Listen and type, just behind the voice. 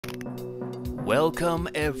Welcome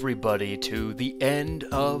everybody to the end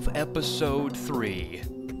of episode 3. It's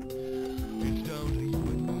down to you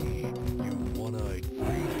and me, you one-eyed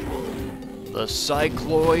freak. The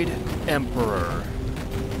Cycloid Emperor.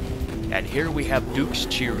 And here we have Duke's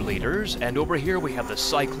cheerleaders, and over here we have the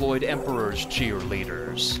Cycloid Emperor's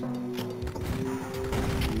cheerleaders.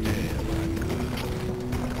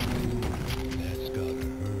 That's gotta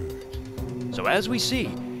hurt. So as we see,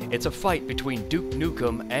 it's a fight between Duke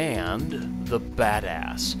Nukem and the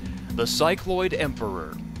Badass, the Cycloid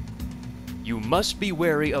Emperor. You must be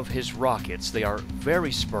wary of his rockets. They are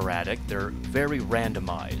very sporadic, they're very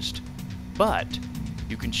randomized. But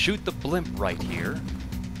you can shoot the blimp right here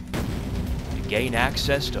to gain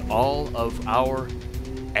access to all of our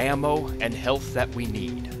ammo and health that we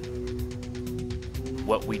need.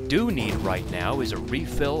 What we do need right now is a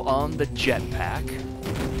refill on the jetpack,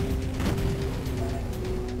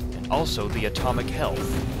 also the atomic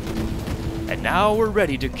health. And now we're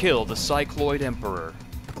ready to kill the Cycloid Emperor.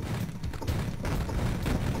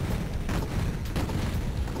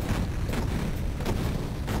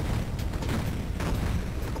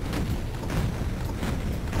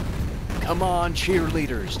 Come on,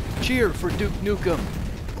 cheerleaders! Cheer for Duke Nukem!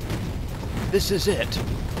 This is it!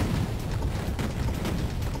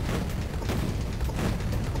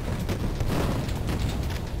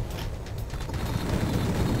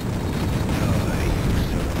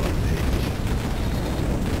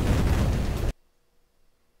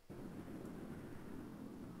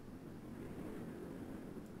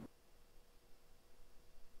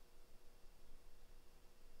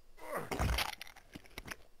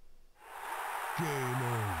 Game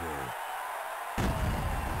over.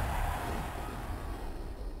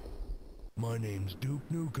 My name's Duke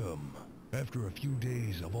Nukem. After a few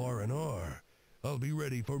days of R&R, I'll be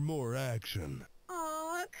ready for more action.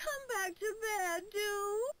 Aw, come back to bed,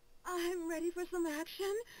 Duke. I'm ready for some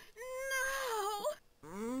action now.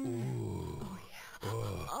 Ooh.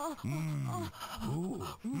 Ooh.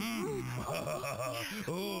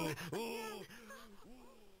 Ooh.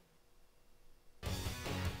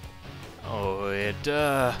 Oh,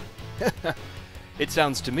 it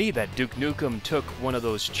sounds to me that Duke Nukem took one of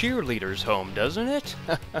those cheerleaders home, doesn't it?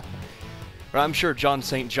 I'm sure John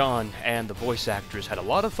St. John and the voice actors had a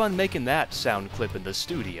lot of fun making that sound clip in the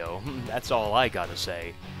studio. That's all I gotta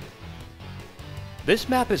say. This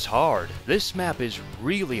map is hard. This map is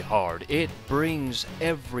really hard. It brings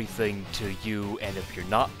everything to you, and if you're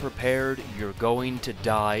not prepared, you're going to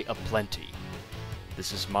die aplenty.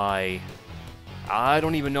 This is I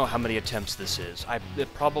don't even know how many attempts this is.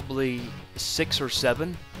 Probably 6 or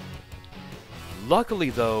 7. Luckily,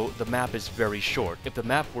 though, the map is very short. If the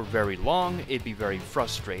map were very long, it'd be very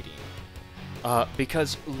frustrating.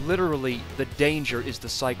 Because literally, the danger is the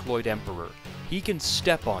Cycloid Emperor. He can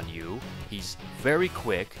step on you. He's very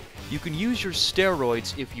quick. You can use your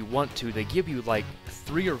steroids if you want to. They give you like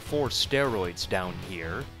 3 or 4 steroids down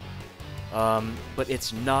here. But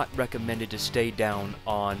it's not recommended to stay down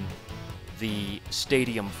on the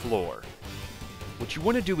stadium floor. What you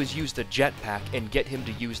want to do is use the jetpack and get him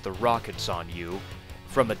to use the rockets on you,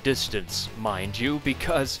 from a distance, mind you,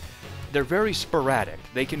 because they're very sporadic.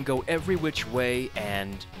 They can go every which way,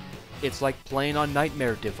 and it's like playing on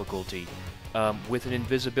nightmare difficulty with an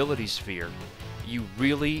invisibility sphere. You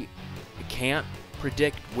really can't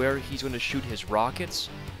predict where he's going to shoot his rockets.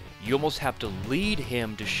 You almost have to lead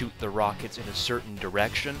him to shoot the rockets in a certain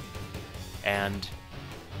direction, and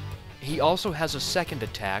he also has a second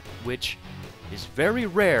attack, which is very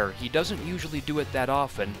rare. He doesn't usually do it that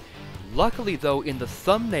often. Luckily, though, in the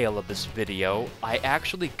thumbnail of this video, I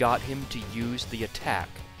actually got him to use the attack.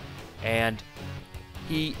 And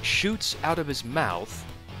he shoots out of his mouth.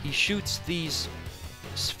 He shoots these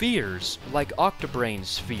spheres, like Octobrain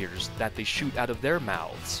spheres, that they shoot out of their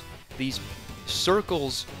mouths. These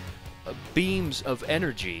circles, beams of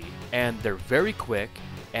energy, and they're very quick,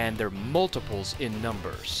 and they're multiples in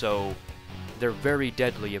number, so they're very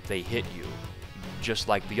deadly if they hit you, just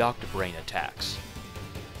like the Octobrain attacks.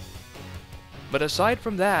 But aside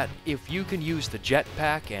from that, if you can use the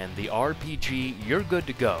jetpack and the RPG, you're good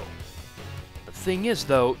to go. The thing is,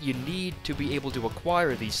 though, you need to be able to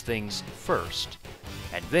acquire these things first,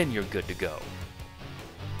 and then you're good to go.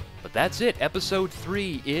 But that's it, episode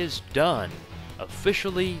 3 is done,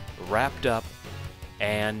 officially wrapped up,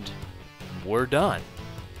 and we're done.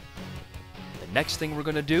 Next thing we're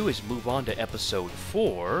going to do is move on to episode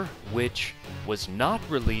 4, which was not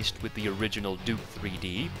released with the original Duke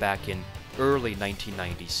 3D back in early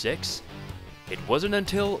 1996. It wasn't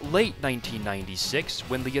until late 1996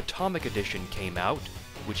 when the Atomic Edition came out,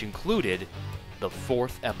 which included the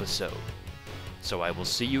 4th episode. So I will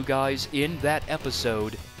see you guys in that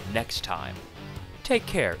episode next time. Take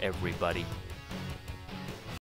care, everybody.